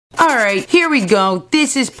Alright, here we go.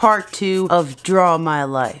 This is part 2 of Draw My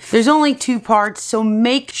Life. There's only 2 parts, so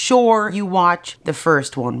make sure you watch the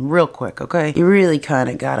first one real quick, okay? You really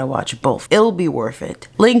kinda gotta watch both. It'll be worth it.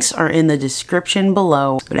 Links are in the description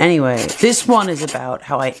below. But anyway, this one is about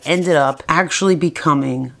how I ended up actually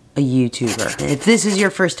becoming a YouTuber. If this is your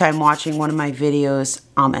first time watching one of my videos,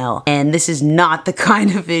 I'm Elle. And this is not the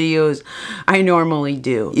kind of videos I normally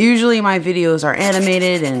do. Usually my videos are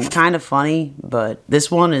animated and kind of funny, but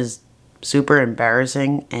this one is super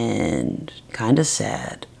embarrassing and kind of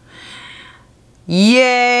sad.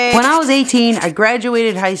 Yay! When I was 18, I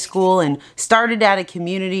graduated high school and started at a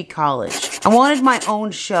community college. I wanted my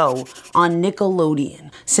own show on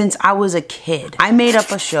Nickelodeon since I was a kid. I made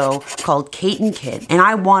up a show called Kit Tik, and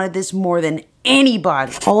I wanted this more than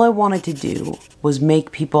anybody. All I wanted to do was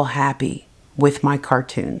make people happy with my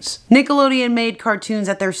cartoons. Nickelodeon made cartoons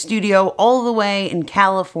at their studio all the way in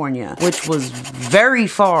California, which was very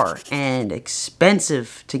far and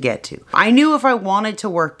expensive to get to. I knew if I wanted to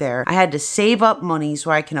work there, I had to save up money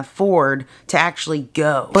so I can afford to actually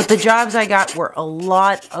go. But the jobs I got were a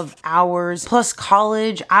lot of hours, plus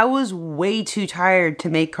college. I was way too tired to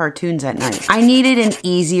make cartoons at night. I needed an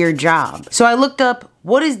easier job. So I looked up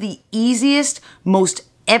what is the easiest, most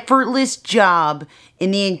effortless job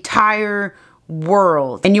in the entire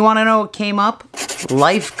world. And you want to know what came up?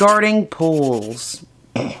 Lifeguarding pools.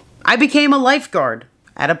 I became a lifeguard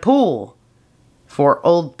at a pool for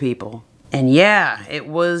old people. And yeah, it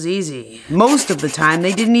was easy. Most of the time,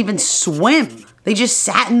 they didn't even swim. They just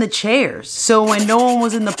sat in the chairs. So when no one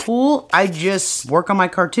was in the pool, I'd just work on my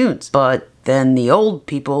cartoons. But then the old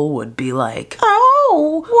people would be like,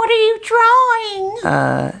 "Oh, what are you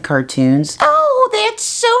drawing?" Cartoons. "Oh, that's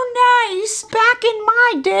so nice. Back in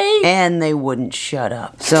my day." And they wouldn't shut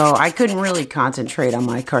up. So I couldn't really concentrate on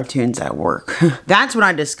my cartoons at work. That's when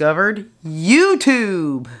I discovered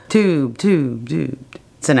YouTube. Tube.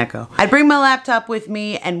 It's an echo. I'd bring my laptop with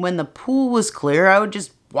me, and when the pool was clear, I would just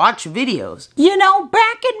watch videos. You know,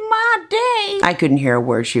 back in my day. I couldn't hear a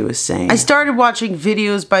word she was saying. I started watching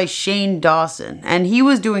videos by Shane Dawson, and he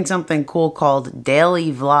was doing something cool called daily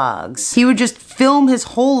vlogs. He would just film his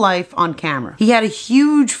whole life on camera. He had a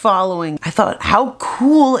huge following. I thought, how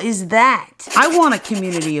cool is that? I want a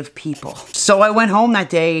community of people. So I went home that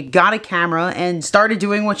day, got a camera, and started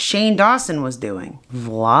doing what Shane Dawson was doing.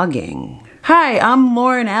 Vlogging. Hi, I'm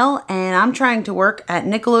Lauren L, and I'm trying to work at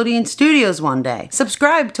Nickelodeon Studios one day.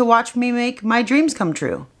 Subscribe to watch me make my dreams come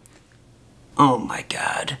true. Oh my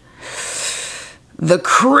god. The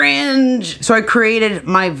cringe! So I created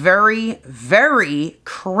my very, very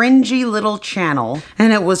cringy little channel,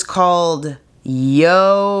 and it was called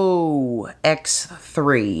Yo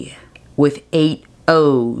X3 with 8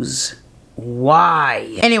 O's.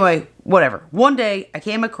 Why? Anyway, whatever. One day, I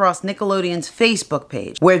came across Nickelodeon's Facebook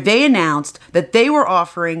page where they announced that they were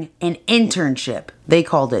offering an internship. They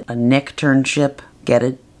called it a Nickternship. Get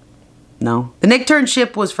it? No. The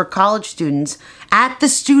Nickternship was for college students at the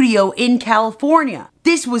studio in California.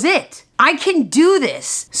 This was it. I can do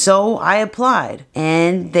this. So I applied,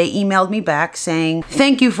 and they emailed me back saying,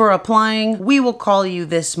 "Thank you for applying. We will call you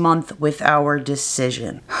this month with our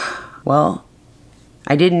decision." Well,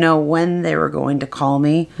 I didn't know when they were going to call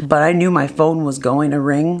me, but I knew my phone was going to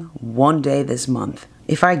ring one day this month.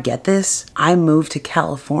 If I get this, I move to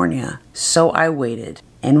California. So I waited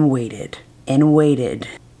and waited and waited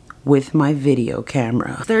with my video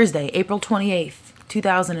camera. Thursday, April 28th,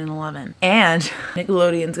 2011. And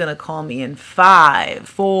Nickelodeon's gonna call me in 5,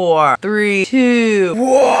 4, 3, 2.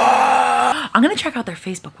 Whoa! I'm gonna check out their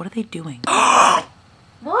Facebook. What are they doing?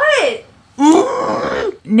 What?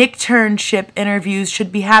 Nickternship interviews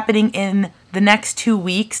should be happening in the next 2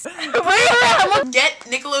 weeks. Get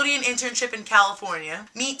Nickelodeon internship in California.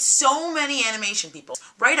 Meet so many animation people.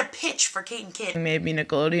 Write a pitch for Kit Tik. Maybe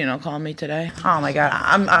Nickelodeon will call me today. Oh my god,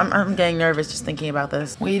 I'm getting nervous just thinking about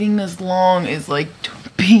this. Waiting this long is like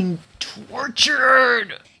being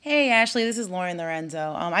tortured. Hey Ashley, this is Lauren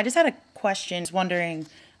Lorenzo. I just had a question. Just wondering,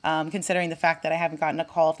 considering the fact that I haven't gotten a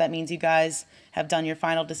call, if that means you guys have done your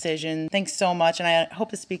final decision. Thanks so much, and I hope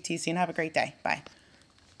to speak to you soon. Have a great day. Bye.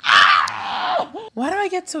 Why do I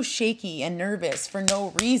get so shaky and nervous for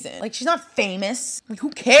no reason? Like, she's not famous. Like, who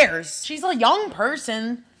cares? She's a young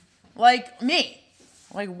person like me.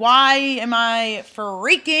 Like, why am I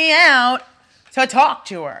freaking out to talk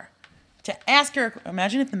to her? To ask her,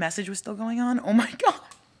 imagine if the message was still going on. Oh my god.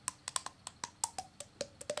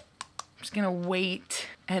 I'm just gonna wait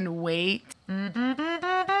and wait.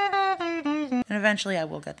 And And eventually I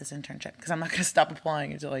will get this internship because I'm not gonna stop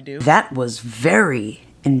applying until I do. That was very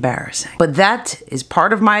embarrassing. But that is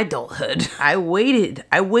part of my adulthood. I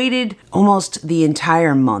waited almost the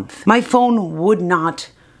entire month. My phone would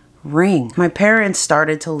not ring. My parents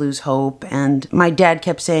started to lose hope, and my dad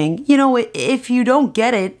kept saying, you know, if you don't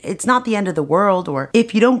get it, it's not the end of the world, or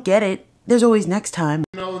if you don't get it, there's always next time.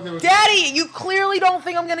 Daddy, you clearly don't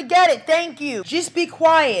think I'm gonna get it. Thank you. Just be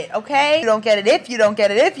quiet, okay? You don't get it if you don't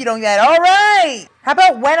get it if you don't get it. All right. How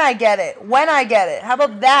about when I get it? When I get it. How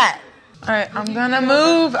about that? All right, I'm gonna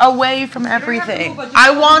move away from everything.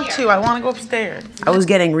 I want to go upstairs. I was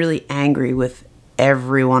getting really angry with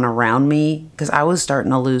everyone around me because I was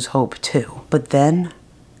starting to lose hope too. But then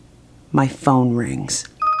my phone rings.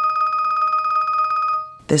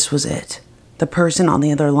 This was it. The person on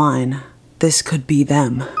the other line. This could be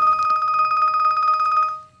them.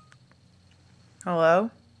 Hello?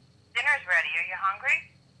 Dinner's ready. Are you hungry?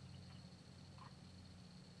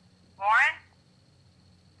 Warren?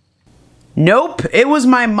 Nope, it was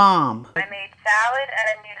my mom. I made salad and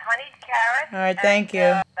I made honeyed carrots. All right, thank you.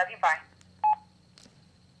 Love you,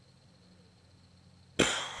 bye.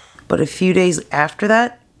 But a few days after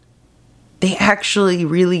that, they actually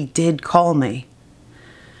really did call me.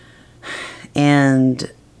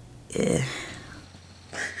 And it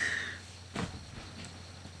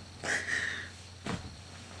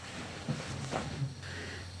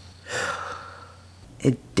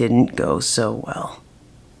didn't go so well.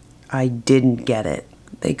 I didn't get it.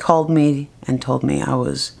 They called me and told me I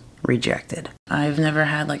was rejected. I've never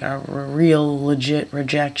had like a real legit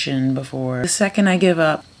rejection before. The second I give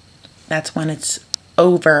up, that's when it's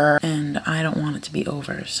over, and I don't want it to be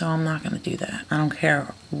over, so I'm not gonna do that. I don't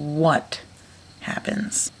care what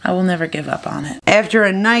happens. I will never give up on it. After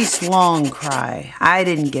a nice long cry, I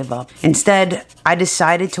didn't give up. Instead, I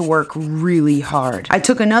decided to work really hard. I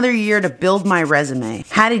took another year to build my resume,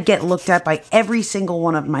 had it get looked at by every single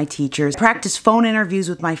one of my teachers, practiced phone interviews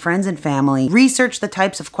with my friends and family, researched the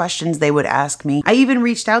types of questions they would ask me. I even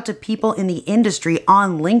reached out to people in the industry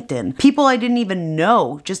on LinkedIn, people I didn't even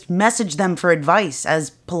know, just messaged them for advice as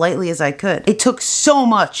politely as I could. It took so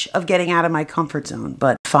much of getting out of my comfort zone,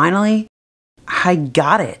 but finally, I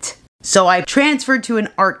got it. So I transferred to an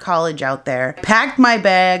art college out there, packed my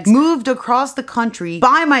bags, moved across the country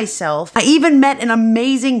by myself. I even met an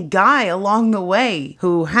amazing guy along the way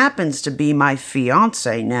who happens to be my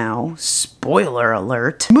fiance now. Spoiler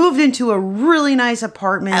alert. Moved into a really nice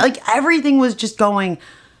apartment. Like everything was just going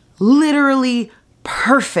literally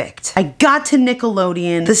perfect. I got to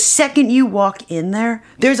Nickelodeon. The second you walk in there,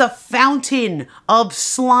 there's a fountain of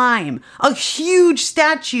slime, a huge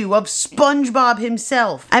statue of SpongeBob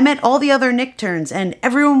himself. I met all the other Nickterns and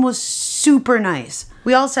everyone was super nice.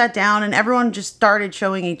 We all sat down and everyone just started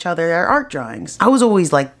showing each other their art drawings. I was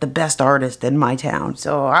always like the best artist in my town,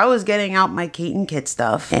 so I was getting out my Kit and Kit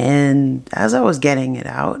stuff, and as I was getting it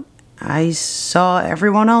out, I saw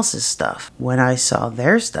everyone else's stuff. When I saw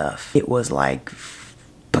their stuff, it was like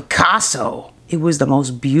Picasso. It was the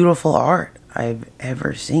most beautiful art I've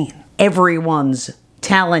ever seen. Everyone's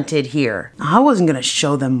talented here. I wasn't gonna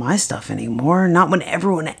show them my stuff anymore, not when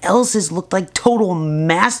everyone else's looked like total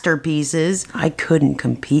masterpieces. I couldn't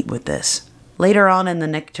compete with this. Later on in the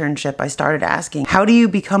Nickternship, I started asking, how do you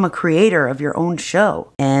become a creator of your own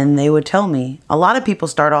show? And they would tell me, a lot of people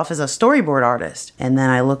start off as a storyboard artist. And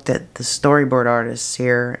then I looked at the storyboard artists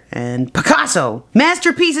here and Picasso!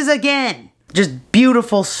 Masterpieces again! Just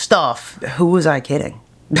beautiful stuff. Who was I kidding?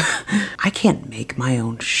 I can't make my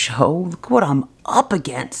own show. Look what I'm up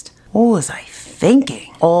against. What was I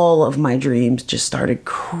thinking? All of my dreams just started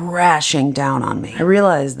crashing down on me. I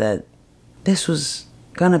realized that this was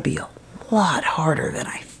gonna be a lot harder than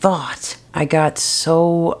I thought. I got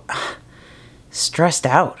so stressed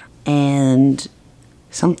out and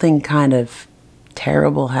something kind of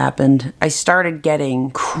terrible happened. I started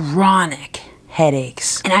getting chronic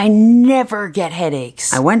headaches, and I never get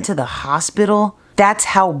headaches. I went to the hospital. That's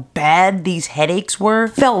how bad these headaches were.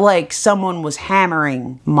 Felt like someone was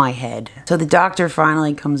hammering my head. So the doctor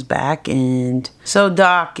finally comes back and, so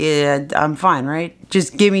doc, I'm fine, right?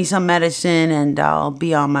 Just give me some medicine and I'll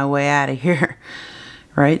be on my way out of here,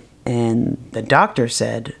 right? And the doctor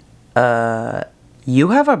said, you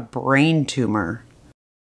have a brain tumor.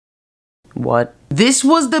 What? This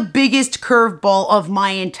was the biggest curveball of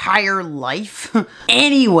my entire life.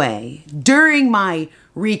 Anyway, during my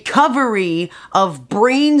recovery of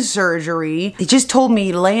brain surgery, they just told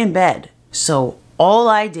me to lay in bed. So all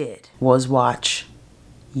I did was watch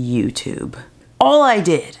YouTube. All I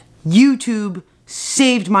did. YouTube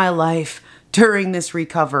saved my life during this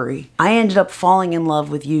recovery. I ended up falling in love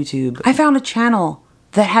with YouTube. I found a channel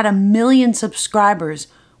that had 1 million subscribers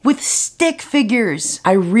with stick figures.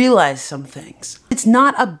 I realized some things. It's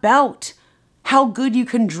not about how good you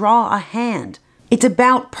can draw a hand. It's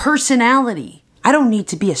about personality. I don't need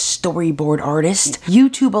to be a storyboard artist.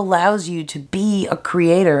 YouTube allows you to be a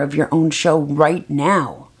creator of your own show right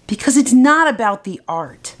now. Because it's not about the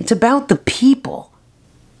art. It's about the people.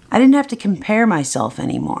 I didn't have to compare myself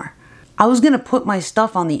anymore. I was gonna put my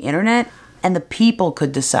stuff on the internet and the people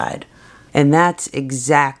could decide. And that's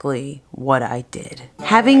exactly what I did.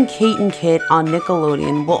 Having Kate and Kit on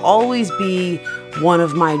Nickelodeon will always be one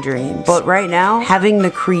of my dreams. But right now, having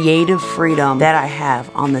the creative freedom that I have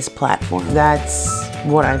on this platform, that's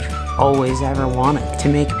what I've always ever wanted, to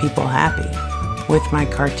make people happy with my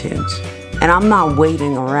cartoons. And I'm not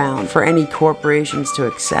waiting around for any corporations to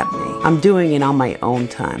accept me. I'm doing it on my own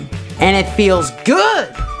time. And it feels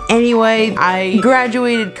good! Anyway, I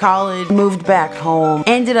graduated college, moved back home,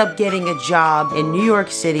 ended up getting a job in New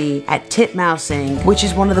York City at Titmousing, which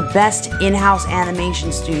is one of the best in-house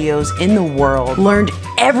animation studios in the world. Learned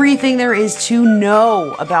everything there is to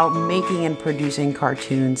know about making and producing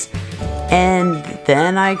cartoons. And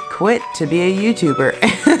then I quit to be a YouTuber.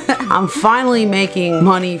 I'm finally making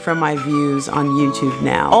money from my views on YouTube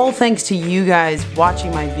now. All thanks to you guys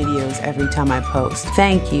watching my videos every time I post.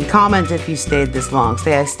 Thank you. Comment if you stayed this long.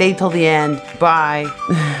 Say I stayed till the end. Bye.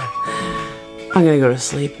 I'm gonna go to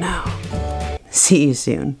sleep now. See you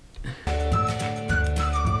soon.